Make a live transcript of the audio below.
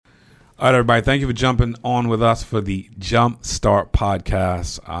All right, everybody. Thank you for jumping on with us for the Jump Start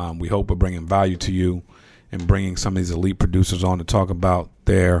podcast. We hope we're bringing value to you and bringing some of these elite producers on to talk about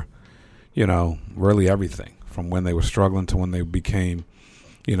their, really everything from when they were struggling to when they became,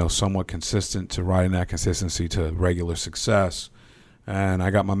 somewhat consistent to riding that consistency to regular success. And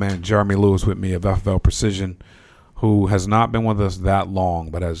I got my man Jeremy Lewis with me of FFL Precision, who has not been with us that long,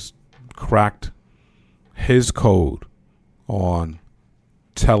 but has cracked his code on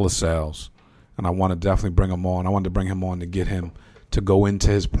telesales, and I want to definitely bring him on. I wanted to bring him on to get him to go into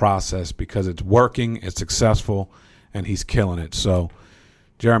his process because it's working, it's successful, and he's killing it. So,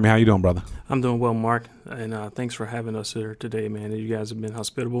 Jeremy, how you doing, brother? I'm doing well, Mark, and thanks for having us here today, man. You guys have been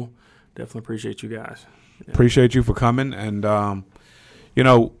hospitable. Definitely appreciate you guys. Yeah. Appreciate you for coming. And,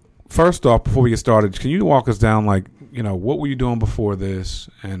 first off, before we get started, can you walk us down, what were you doing before this,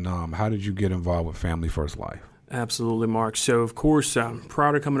 and how did you get involved with Family First Life? Absolutely, Mark. So, of course,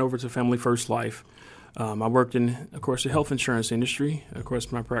 prior to coming over to Family First Life, I worked in, of course, the health insurance industry. Of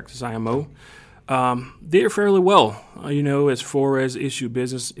course, my practice IMO. Did fairly well, as far as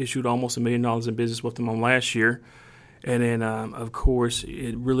issued almost $1 million in business with them on last year. And then, of course,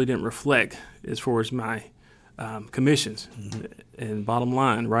 it really didn't reflect as far as my commissions and bottom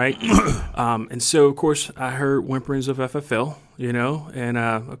line, right? And so, of course, I heard whimperings of FFL, and,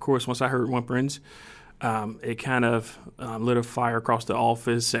 of course, once I heard whimperings, it kind of lit a fire across the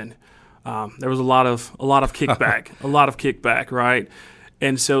office, and there was a lot of kickback, right?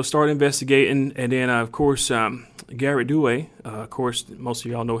 And so started investigating, and then of course Garrett Dewey, of course most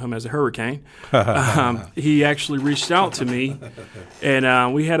of y'all know him as the Hurricane. He actually reached out to me,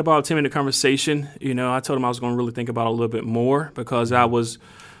 and we had about a 10-minute conversation. I told him I was going to really think about it a little bit more because I was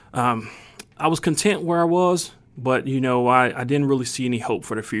content where I was. But, I didn't really see any hope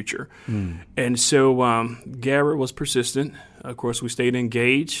for the future. And so Garrett was persistent. Of course, we stayed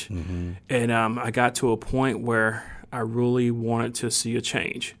engaged. And I got to a point where I really wanted to see a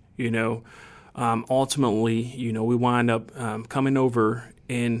change. Ultimately, we wind up coming over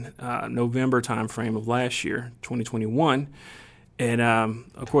in November timeframe of last year, 2021. And,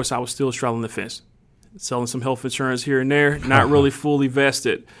 of course, I was still straddling the fence, selling some health insurance here and there, not really fully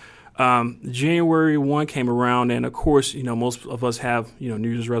vested. January 1 came around, and of course, most of us have, New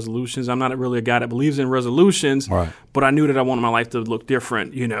Year's resolutions. I'm not really a guy that believes in resolutions, right. But I knew that I wanted my life to look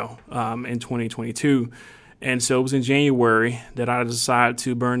different, in 2022. And so it was in January that I decided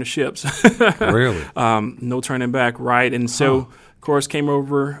to burn the ships. Really? No turning back, right? And so, of course, came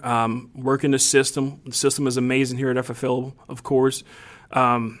over, working the system. The system is amazing here at FFL, of course.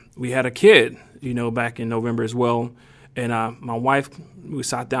 We had a kid, back in November as well. And my wife, we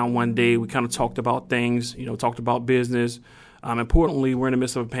sat down one day. We kind of talked about things, talked about business. Importantly, we're in the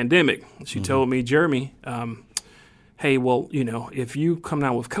midst of a pandemic. She told me, Jeremy, hey, well, if you come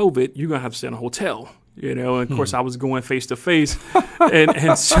down with COVID, you're going to have to stay in a hotel. And of course, I was going face to face.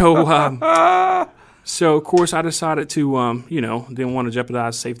 And so, so, of course, I decided to, didn't want to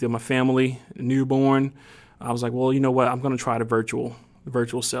jeopardize the safety of my family, newborn. I was like, well, you know what? I'm going to try the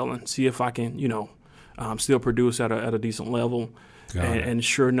virtual selling, see if I can, still produce at a decent level. And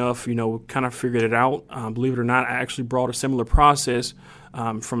sure enough, kind of figured it out. Believe it or not, I actually brought a similar process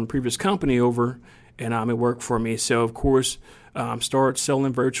from the previous company over, and it worked for me. So, of course, started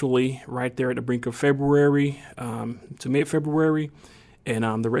selling virtually right there at the brink of February to mid-February.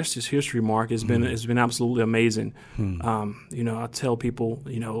 And the rest is history, Mark. It's been absolutely amazing. I tell people,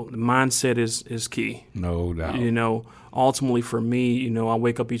 the mindset is key. No doubt. Ultimately for me, I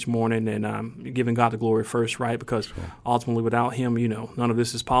wake up each morning and I'm giving God the glory first, right? Because ultimately without him, none of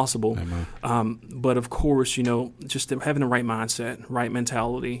this is possible. But of course, just having the right mindset, right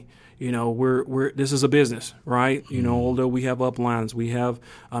mentality. This is a business, right? Although we have uplines, we have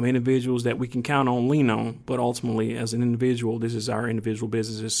individuals that we can count on, lean on, but ultimately as an individual, this is our individual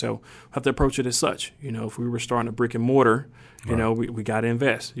businesses. So we have to approach it as such. If we were starting a brick and mortar, we got to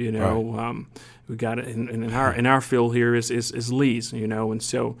invest, we got it in our field here is leads, and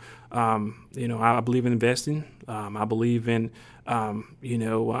so, I believe in investing. I believe in,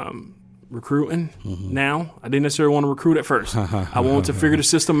 recruiting now. I didn't necessarily want to recruit at first. I wanted to figure the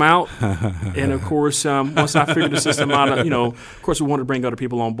system out. And, of course, once I figured the system out, of course, we wanted to bring other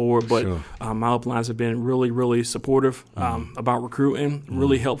people on board. But my uplines have been really, really supportive about recruiting,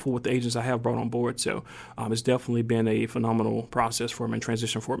 really helpful with the agents I have brought on board. So it's definitely been a phenomenal process for me and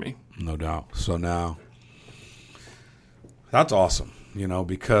transition for me. No doubt. So now, that's awesome,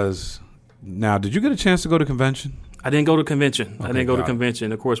 because now, did you get a chance to go to convention? I didn't go to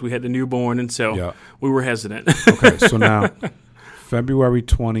convention. Of course, we had the newborn, and so we were hesitant. Okay, so now February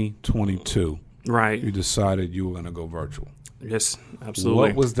 2022, right? You decided you were going to go virtual. Yes, absolutely.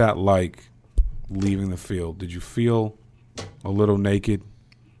 What was that like leaving the field? Did you feel a little naked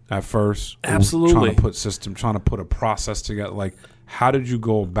at first? Absolutely. Trying to put a process together. Like, how did you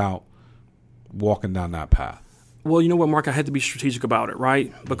go about walking down that path? Well, you know what, Mark? I had to be strategic about it,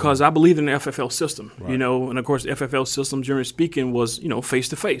 right? Because I believe in the FFL system, Right. you know, and of course, the FFL system, generally speaking, was, you know, face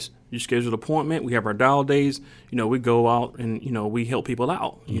to face. You schedule an appointment, we have our dial days, you know, we go out and, you know, we help people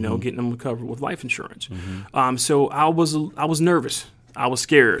out, you know, getting them covered with life insurance. So I was nervous. I was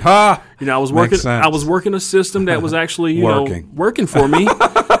scared. Ha! You know, Makes sense. I was working a system that was actually, you know, Working. working for me.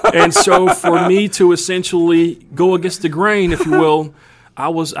 And so for me to essentially go against the grain, if you will, I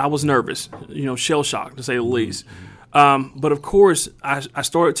was nervous, you know, shell shocked to say the least. But of course, I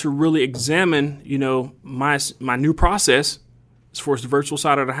started to really examine, you know, my new process as far as the virtual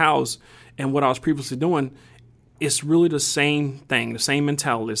side of the house and what I was previously doing. It's really the same thing, the same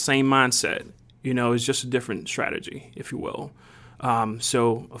mentality, the same mindset. You know, it's just a different strategy, if you will.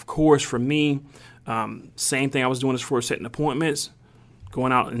 So of course, for me, same thing I was doing as far as setting appointments,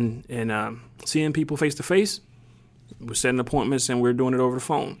 going out and seeing people face to face. We're setting appointments and we're doing it over the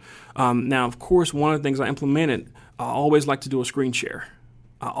phone. Now, of course, one of the things I implemented, I always like to do a screen share.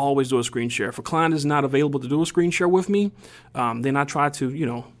 I always do a screen share. If a client is not available to do a screen share with me, then I try to, you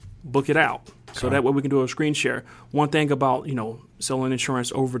know, book it out. So that way we can do a screen share. One thing about, you know, selling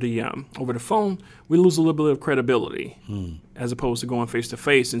insurance over the phone, we lose a little bit of credibility as opposed to going face to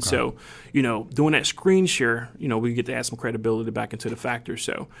face. And so, you know, doing that screen share, you know, we get to add some credibility back into the factor.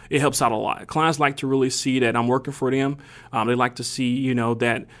 So it helps out a lot. Clients like to really see that I'm working for them. They like to see, you know,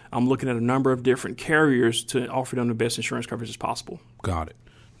 that I'm looking at a number of different carriers to offer them the best insurance coverage as possible. Got it.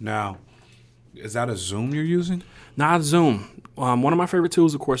 Now, is that a Zoom you're using? Not Zoom. One of my favorite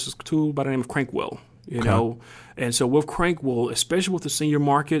tools, of course, is a tool by the name of Crankwell. You know, and so with Crankwell, especially with the senior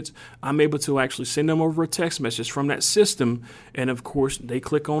markets, I'm able to actually send them over a text message from that system, and of course, they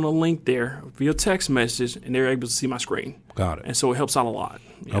click on a link there via text message, and they're able to see my screen. Got it. And so it helps out a lot.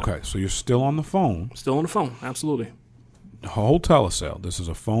 You know. Okay, so you're still on the phone. Still on the phone, absolutely, Whole telesale. This is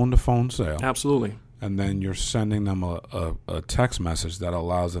a phone-to-phone sale. absolutely. And then you're sending them a text message that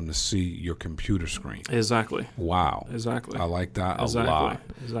allows them to see your computer screen. Exactly. Wow. Exactly. I like that a Exactly. lot.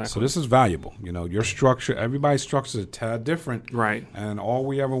 Exactly. So this is valuable. You know, your structure, everybody's structure is a tad different. Right. And all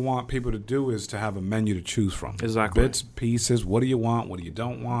we ever want people to do is to have a menu to choose from. Exactly. Bits, pieces, what do you want, what do you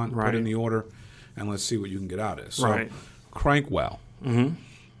don't want, Right. put in the order, and let's see what you can get out of it. So Right. Crankwell. Mm-hmm.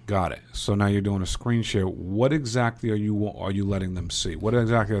 Got it. So now you're doing a screen share. What exactly are you letting them see? What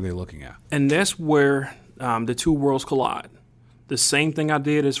exactly are they looking at? And that's where the two worlds collide. The same thing I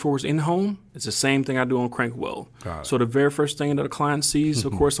did as far as in-home, it's the same thing I do on Crankwell. Got it. So the very first thing that a client sees,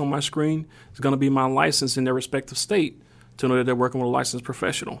 of course, on my screen is going to be my license in their respective state to know that they're working with a licensed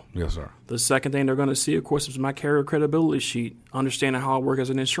professional. Yes, sir. The second thing they're going to see, of course, is my carrier credibility sheet, understanding how I work as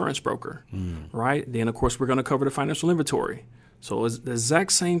an insurance broker, right? Then, of course, we're going to cover the financial inventory. So it's the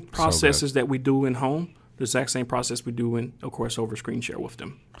exact same processes that we do in home, the exact same process we do in, of course, over screen share with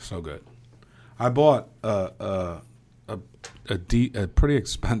them. So good. I bought a pretty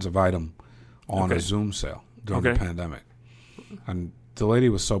expensive item on Okay. a Zoom sale during Okay. the pandemic, and the lady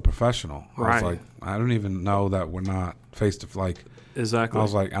was so professional. I Right. was like, I don't even know that we're not face to like. Exactly. I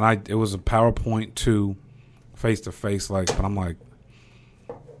was like, and it was a PowerPoint to face to face, like, but I'm like,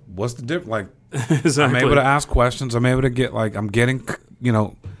 what's the difference? Like, exactly. I'm able to ask questions. I'm able to get I'm getting,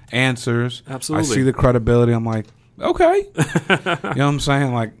 answers. Absolutely. I see the credibility. I'm like, okay, you know what I'm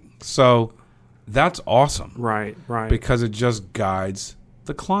saying? Like, so that's awesome. Right, right. Because it just guides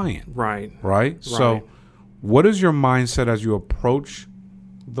the client, Right. right? So Right. what is your mindset as you approach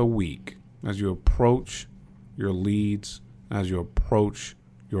the week, as you approach your leads, as you approach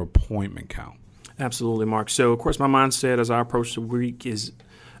your appointment count? Absolutely, Mark. So, of course, my mindset as I approach the week is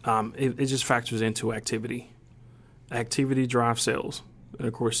it just factors into activity. Activity drives sales. And,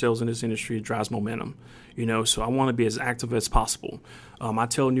 of course, sales in this industry drives momentum. So I want to be as active as possible. I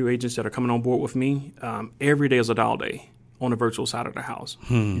tell new agents that are coming on board with me, every day is a dial day on the virtual side of the house.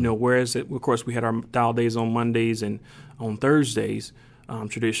 Whereas, of course, we had our dial days on Mondays and on Thursdays.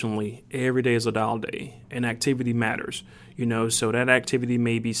 Traditionally, every day is a dial day, and activity matters. So that activity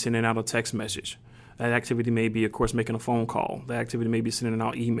may be sending out a text message. That activity may be, of course, making a phone call. That activity may be sending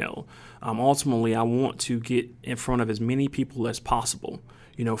out email. Ultimately, I want to get in front of as many people as possible,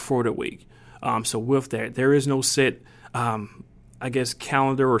 for the week. So with that, there is no set,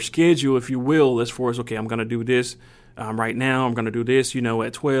 calendar or schedule, if you will, as far as, okay, I'm going to do this right now. I'm going to do this,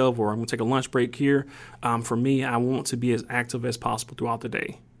 at 12, or I'm going to take a lunch break here. For me, I want to be as active as possible throughout the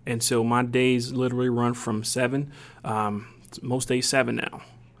day. And so my days literally run from 7, most days 7 now.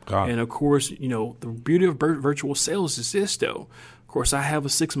 Got it. And of course, the beauty of virtual sales is this, though. Of course, I have a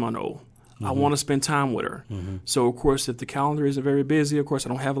 6-month-old. I want to spend time with her. So, of course, if the calendar isn't very busy, of course, I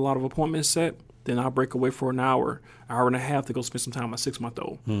don't have a lot of appointments set, then I'll break away for an hour and a half to go spend some time with my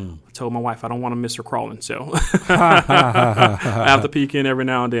 6-month-old. I told my wife I don't want to miss her crawling, so I have to peek in every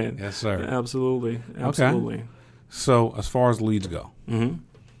now and then. Yes, sir. Absolutely. Okay. So, as far as leads go,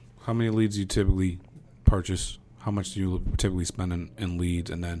 how many leads do you typically purchase? How much do you typically spend in leads?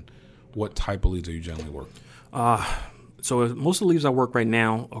 And then what type of leads are you generally working? So most of the leads I work right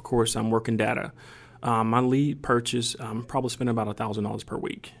now, of course, I'm working data. My lead purchase, I'm probably spending about $1,000 per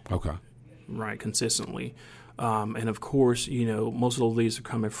week. Okay. Right, consistently. And of course, most of those leads are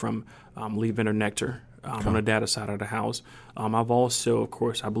coming from Lead Vendor Nectar on the data side of the house. I've also, of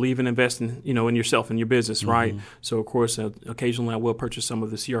course, I believe in investing, in yourself and your business, right? So, of course, occasionally I will purchase some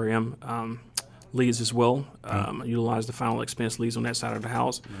of the CRM leads as well. Utilize the final expense leads on that side of the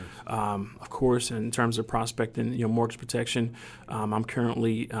house. Nice. Of course, in terms of prospecting, mortgage protection, I'm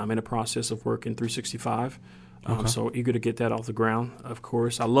currently in the process of working 365. So eager to get that off the ground. Of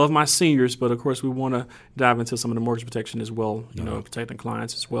course, I love my seniors, but of course we want to dive into some of the mortgage protection as well, protecting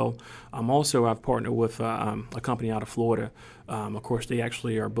clients as well. I've partnered with a company out of Florida. Of course, they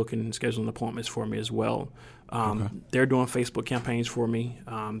actually are booking and scheduling appointments for me as well. They're doing Facebook campaigns for me.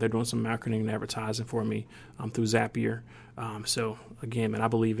 They're doing some marketing and advertising for me through Zapier. So again, man, I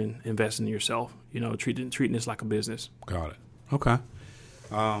believe in investing in yourself, treating this like a business. Got it. Okay.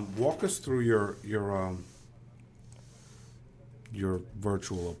 Walk us through your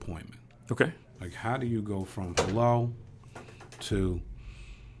virtual appointment. Okay. Like, how do you go from hello to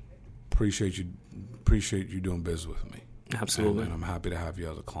appreciate you doing business with me? Absolutely. And I'm happy to have you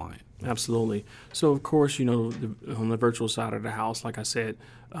as a client. Absolutely. So, of course, on the virtual side of the house, like I said,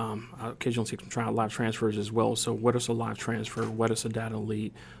 I occasionally take some live transfers as well. So what is a live transfer? What is a data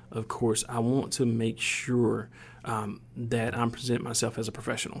lead? Of course, I want to make sure that I'm presenting myself as a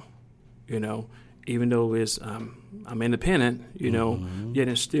professional, even though I'm independent, yet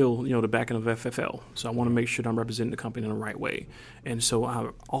it's still, the backing of FFL. So I want to make sure that I'm representing the company in the right way. And so I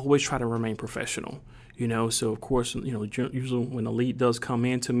always try to remain professional, So, of course, usually when a lead does come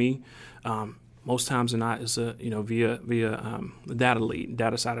in to me, most times than not, it's via the data lead,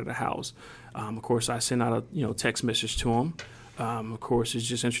 data side of the house. Of course, I send out a text message to them. Of course, it's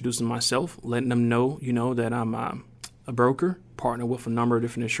just introducing myself, letting them know, that I'm a broker, partner with a number of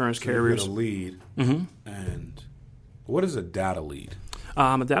different insurance carriers. You get a lead, and what is a data lead?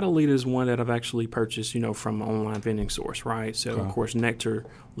 A data lead is one that I've actually purchased, from an online vending source, right? So, of course, Nectar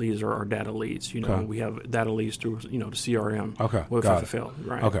leads are our data leads. We have data leads through, the CRM with FFL,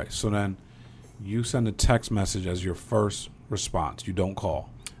 right? Okay, so then you send a text message as your first response. You don't call.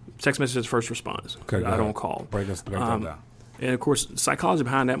 Text message is first response. Okay, I don't call. Break that down. And, of course, psychology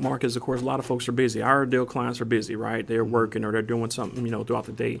behind that, Mark, is, of course, a lot of folks are busy. Our ideal clients are busy, right? They're working or they're doing something, throughout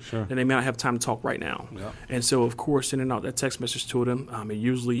the day. Sure. And they may not have time to talk right now. Yep. And so, of course, sending out that text message to them, it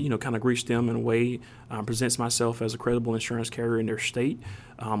usually, kind of greets them in a way, presents myself as a credible insurance carrier in their state,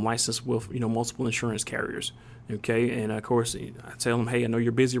 licensed with, multiple insurance carriers. Okay, and of course, I tell them, hey, I know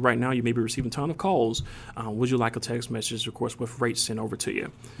you're busy right now. You may be receiving a ton of calls. Would you like a text message, of course, with rates sent over to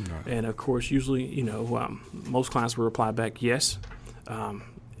you? Right. And, of course, usually, most clients will reply back yes.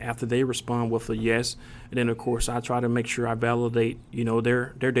 After they respond with a yes, and then, of course, I try to make sure I validate,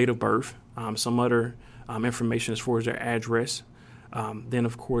 their date of birth, some other information as far as their address. Then,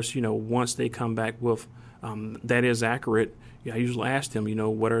 of course, once they come back with that is accurate, I usually ask them,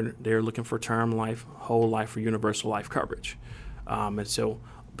 what are they're looking for: term life, whole life, or universal life coverage. And so,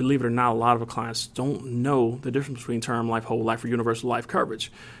 believe it or not, a lot of our clients don't know the difference between term life, whole life, or universal life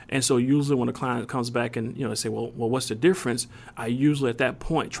coverage. And so usually when a client comes back and, they say, well, what's the difference? I usually at that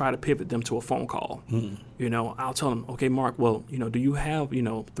point try to pivot them to a phone call. I'll tell them, okay, Mark, well, do you have,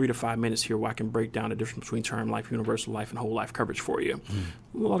 3 to 5 minutes here where I can break down the difference between term life, universal life, and whole life coverage for you?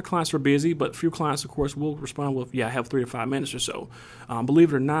 A lot of clients are busy, but few clients, of course, will respond with, yeah, I have 3 to 5 minutes or so.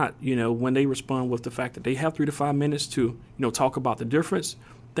 Believe it or not, when they respond with the fact that they have 3 to 5 minutes to, talk about the difference,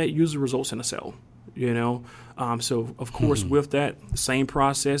 that usually results in a sale, So, of course, with that same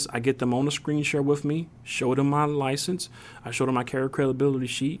process, I get them on the screen share with me, show them my license. I show them my carrier credibility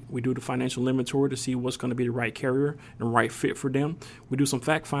sheet. We do the financial inventory to see what's going to be the right carrier and the right fit for them. We do some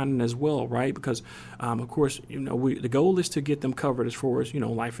fact finding as well, right? Because, of course, the goal is to get them covered as far as,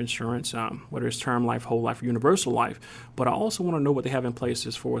 life insurance, whether it's term life, whole life, or universal life. But I also want to know what they have in place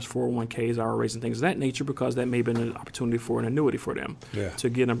as far as 401ks, IRAs, and things of that nature, because that may be an opportunity for an annuity for them to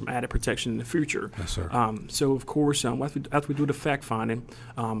get them added protection in the future. Yes, sir. So, of course, after we do the fact finding,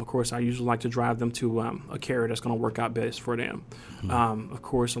 of course, I usually like to drive them to a carrier that's going to work out best for them. Of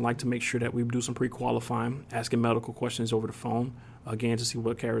course, I like to make sure that we do some pre-qualifying, asking medical questions over the phone, again, to see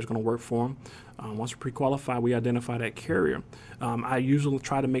what carrier is going to work for them. Once we pre-qualify, we identify that carrier. I usually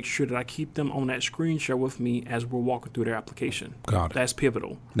try to make sure that I keep them on that screen share with me as we're walking through their application. Got it. That's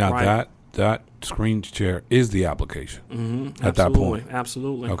pivotal. Now, right? that screen share is the application at that point.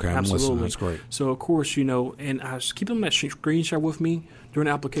 Absolutely. Okay, I'm listening. That's great. So, of course, and I keep them that screen share with me during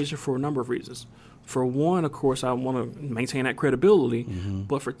the application for a number of reasons. For one, of course, I want to maintain that credibility.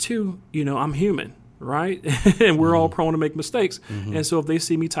 But for two, I'm human. Right? And we're all prone to make mistakes. And so if they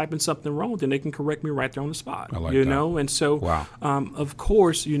see me typing something wrong, then they can correct me right there on the spot. I like that. And so, wow. Of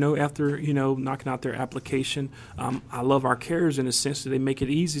course, after, knocking out their application, I love our carriers in the sense that they make it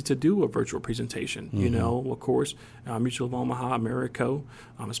easy to do a virtual presentation. Of course, Mutual of Omaha, Americo,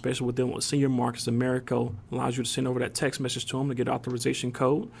 especially with them with senior markets, Americo allows you to send over that text message to them to get authorization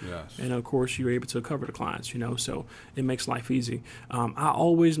code. Yes. And of course, you're able to cover the clients, so it makes life easy. I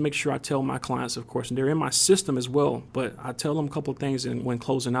always make sure I tell my clients, of course, and they're in my system as well, but I tell them a couple of things when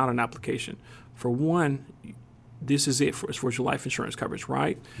closing out an application. For one, this is it for your life insurance coverage,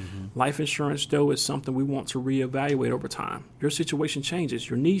 right? Life insurance, though, is something we want to reevaluate over time. Your situation changes,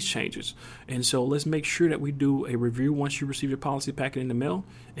 your needs changes, and so let's make sure that we do a review once you receive your policy packet in the mail,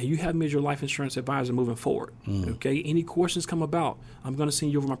 and you have me as your life insurance advisor moving forward. Okay, any questions come about, I'm going to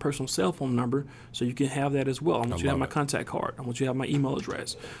send you over my personal cell phone number so you can have that as well. I want you to have my contact card. I want you to have my email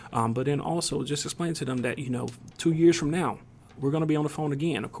address. But then also just explain to them that 2 years from now, we're going to be on the phone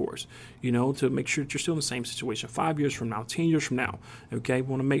again, of course, to make sure that you're still in the same situation. 5 years from now, 10 years from now, okay? We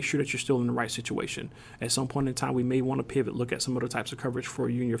want to make sure that you're still in the right situation. At some point in time, we may want to pivot, look at some other types of coverage for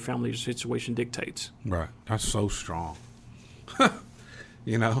you and your family, your situation dictates. Right. That's so strong.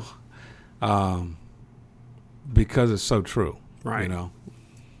 Because it's so true. Right.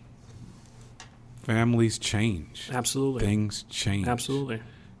 Families change. Absolutely. Things change. Absolutely.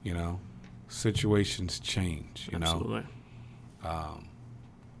 Situations change, Absolutely.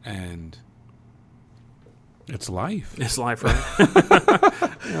 And it's life. It's life, right?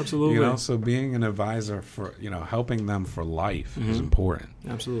 Absolutely. So being an advisor for, helping them for life is important.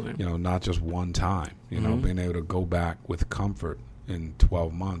 Absolutely. Not just one time, being able to go back with comfort in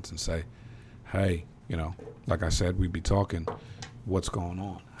 12 months and say, hey, like I said, we'd be talking, what's going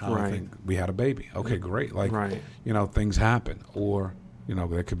on? How I think we had a baby. Okay, great. Things happen, or,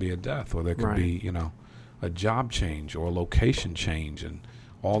 there could be a death, or there could be, a job change or a location change, and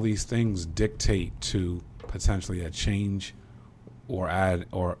all these things dictate to potentially a change or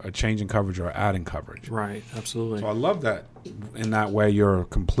a change in coverage or adding coverage. Right, absolutely. So I love that in that way you're a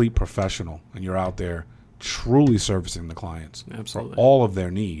complete professional and you're out there truly servicing the clients for all of their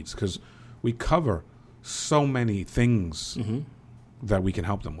needs, because we cover so many things that we can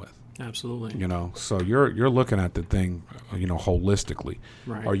help them with. Absolutely. So you're looking at the thing, holistically.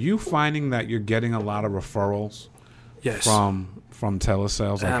 Right. Are you finding that you're getting a lot of referrals? Yes. From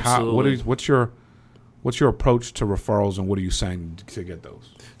telesales? Like Absolutely. What's your approach to referrals, and what are you saying to get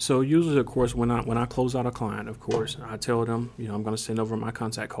those? So usually, of course, when I close out a client, of course, I tell them, I'm going to send over my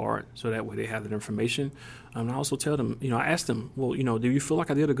contact card so that way they have that information. And I also tell them, I ask them, well, do you feel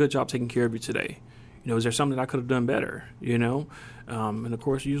like I did a good job taking care of you today? Is there something that I could have done better? And of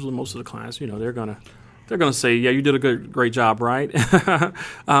course, usually most of the clients, they're gonna say, yeah, you did a great job, right?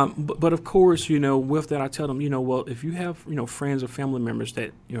 But of course, with that, I tell them, well, if you have, friends or family members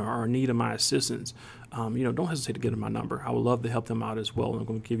that are in need of my assistance, don't hesitate to give them my number. I would love to help them out as well. I'm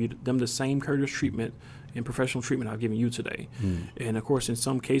going to give them the same courteous treatment and professional treatment I've given you today. And of course, in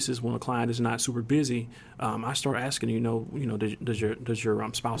some cases, when a client is not super busy, I start asking, does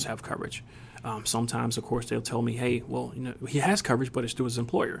your spouse have coverage? Sometimes, of course, they'll tell me, hey, well, he has coverage, but it's through his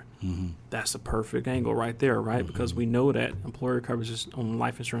employer. That's the perfect angle right there, right? Because we know that employer coverage is on the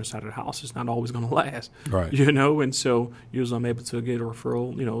life insurance side of the house. It's not always going to last, right? And so usually I'm able to get a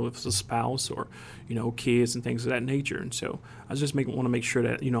referral, if it's a spouse or, kids and things of that nature. And so I just want to make sure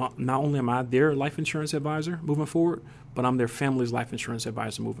that, not only am I their life insurance advisor moving forward, but I'm their family's life insurance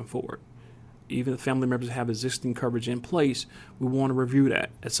advisor moving forward. Even if family members have existing coverage in place, we want to review that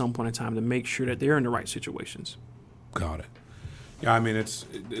at some point in time to make sure that they're in the right situations. Got it. Yeah, I mean, it's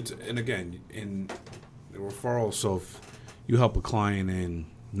and again, in the referral, so if you help a client in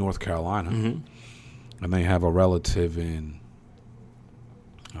North Carolina and they have a relative in,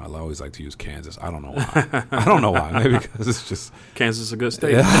 I always like to use Kansas. I don't know why. I don't know why. Maybe because it's just Kansas is a good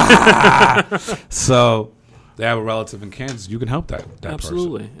state. So they have a relative in Kansas, you can help that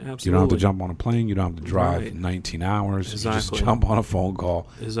Absolutely. person. Absolutely. You don't have to jump on a plane. You don't have to drive 19 hours. Exactly. You just jump on a phone call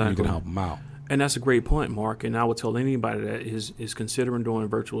Exactly. and you can help them out. And that's a great point, Mark. And I would tell anybody that is considering doing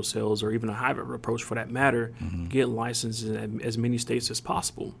virtual sales or even a hybrid approach for that matter, get licensed in as many states as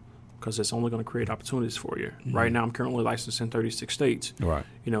possible, because it's only going to create opportunities for you. Right now, I'm currently licensed in 36 states. Right.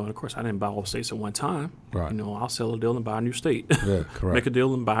 And of course, I didn't buy all states at one time. Right. I'll sell a deal and buy a new state. Yeah, correct. Make a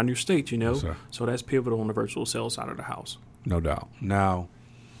deal and buy a new state, Yes, sir. So that's pivotal on the virtual sales side of the house. No doubt. Now,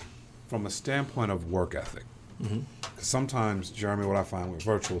 from a standpoint of work ethic, 'cause sometimes, Jeremy, what I find with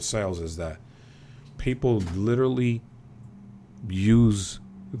virtual sales is that people literally use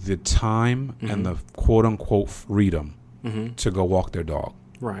the time and the quote-unquote freedom to go walk their dog.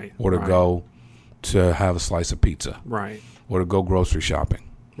 Right. Or to go to have a slice of pizza. Right. Or to go grocery shopping.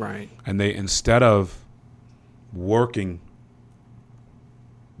 Right. And they, instead of working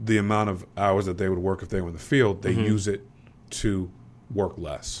the amount of hours that they would work if they were in the field, they use it to work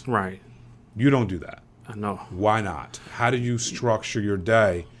less. Right. You don't do that. I know. Why not? How do you structure your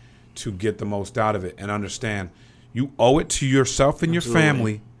day to get the most out of it and understand you owe it to yourself and your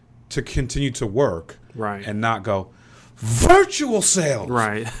family to continue to work and not go, virtual sales.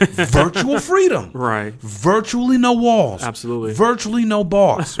 Right. Virtual freedom. Right. Virtually no walls. Absolutely. Virtually no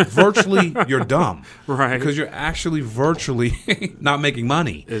boss. Virtually you're dumb. Right. Because you're actually virtually not making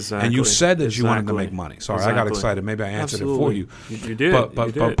money. Exactly. And you said that you wanted to make money. Sorry, I got excited. Maybe I answered it for you. You did.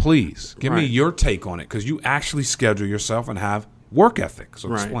 But please, give me your take on it, because you actually schedule yourself and have work ethic.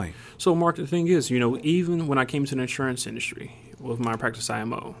 So explain. So, Mark, the thing is, even when I came to the insurance industry with my practice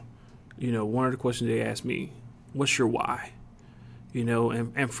IMO, one of the questions they asked me, what's your why?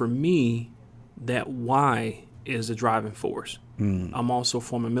 And for me, that why is the driving force. I'm also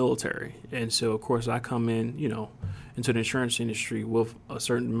former military. And so, of course, I come in, into the insurance industry with a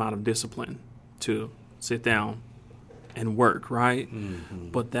certain amount of discipline to sit down and work, right?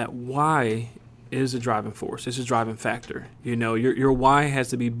 But that why is the driving force. It's a driving factor. Your why has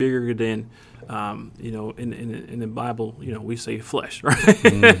to be bigger than, in the Bible, we say flesh, right?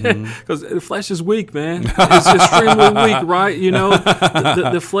 Because the flesh is weak, man. It's extremely weak, right?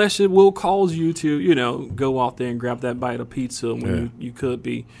 The flesh will cause you to, go out there and grab that bite of pizza when you could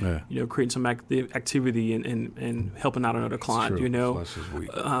be, creating some activity and helping out another client. Flesh is weak.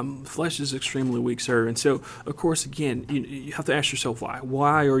 Flesh is extremely weak, sir. And so, of course, again, you have to ask yourself why.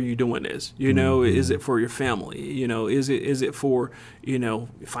 Why are you doing this? Is it for your family? Is it for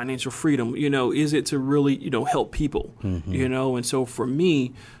financial freedom? Is it to really help people? And so for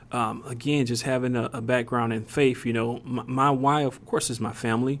me, again, just having a background in faith, my why, of course, is my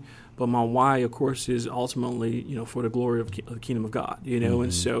family, but my why, of course, is ultimately for the glory of the kingdom of God.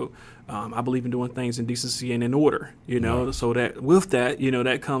 And so I believe in doing things in decency and in order. So that with that,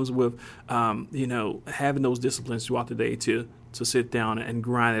 that comes with having those disciplines throughout the day to sit down and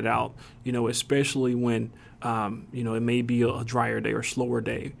grind it out, especially when, it may be a drier day or slower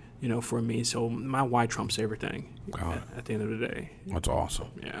day, for me. So my why trumps everything at the end of the day. That's awesome.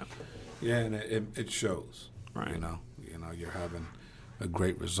 Yeah. Yeah, and it shows. Right. You're having a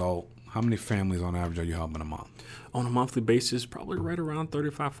great result. How many families on average are you helping a month? On a monthly basis, probably right around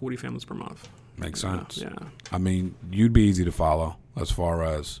 35, 40 families per month. Makes sense. Yeah. I mean, you'd be easy to follow as far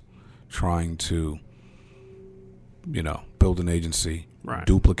as trying to, build an agency,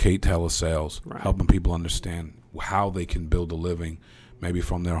 duplicate telesales, helping people understand how they can build a living, maybe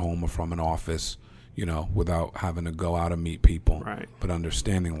from their home or from an office, without having to go out and meet people. Right. But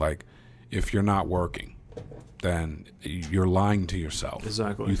understanding, like, if you're not working, then you're lying to yourself.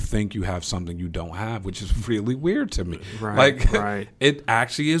 Exactly. You think you have something you don't have, which is really weird to me. Right. It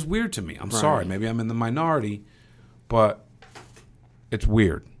actually is weird to me. I'm sorry. Maybe I'm in the minority, but it's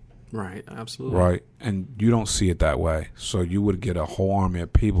weird. Right. Absolutely. Right. And you don't see it that way. So you would get a whole army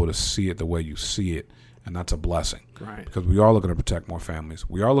of people to see it the way you see it. And that's a blessing. Right. Because we are looking to protect more families.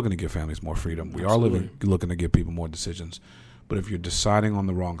 We are looking to give families more freedom. We are looking to give people more decisions. But if you're deciding on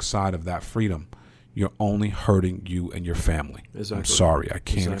the wrong side of that freedom, you're only hurting you and your family. Exactly. I'm sorry. I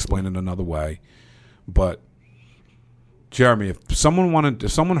can't explain it another way. But, Jeremy, if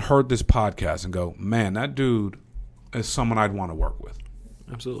someone heard this podcast and go, man, that dude is someone I'd want to work with.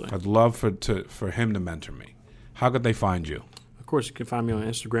 Absolutely. I'd love for him to mentor me. How could they find you? Of course, you can find me on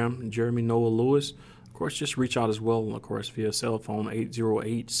Instagram, Jeremy Noah Lewis. Of course, just reach out as well, of course, via cell phone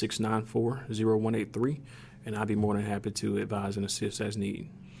 808-694-0183, and I'd be more than happy to advise and assist as need.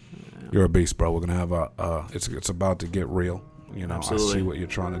 You're a beast, bro. We're gonna have it's about to get real. Absolutely. I see what you're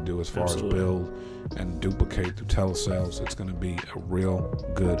trying to do as far as build and duplicate through telesales. It's gonna be a real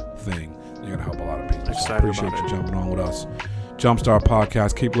good thing. You're gonna help a lot of people. So I appreciate you jumping on with us. Jumpstart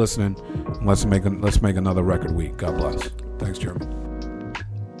Podcast. Keep listening. And let's make another record week. God bless. Thanks, Jeremy.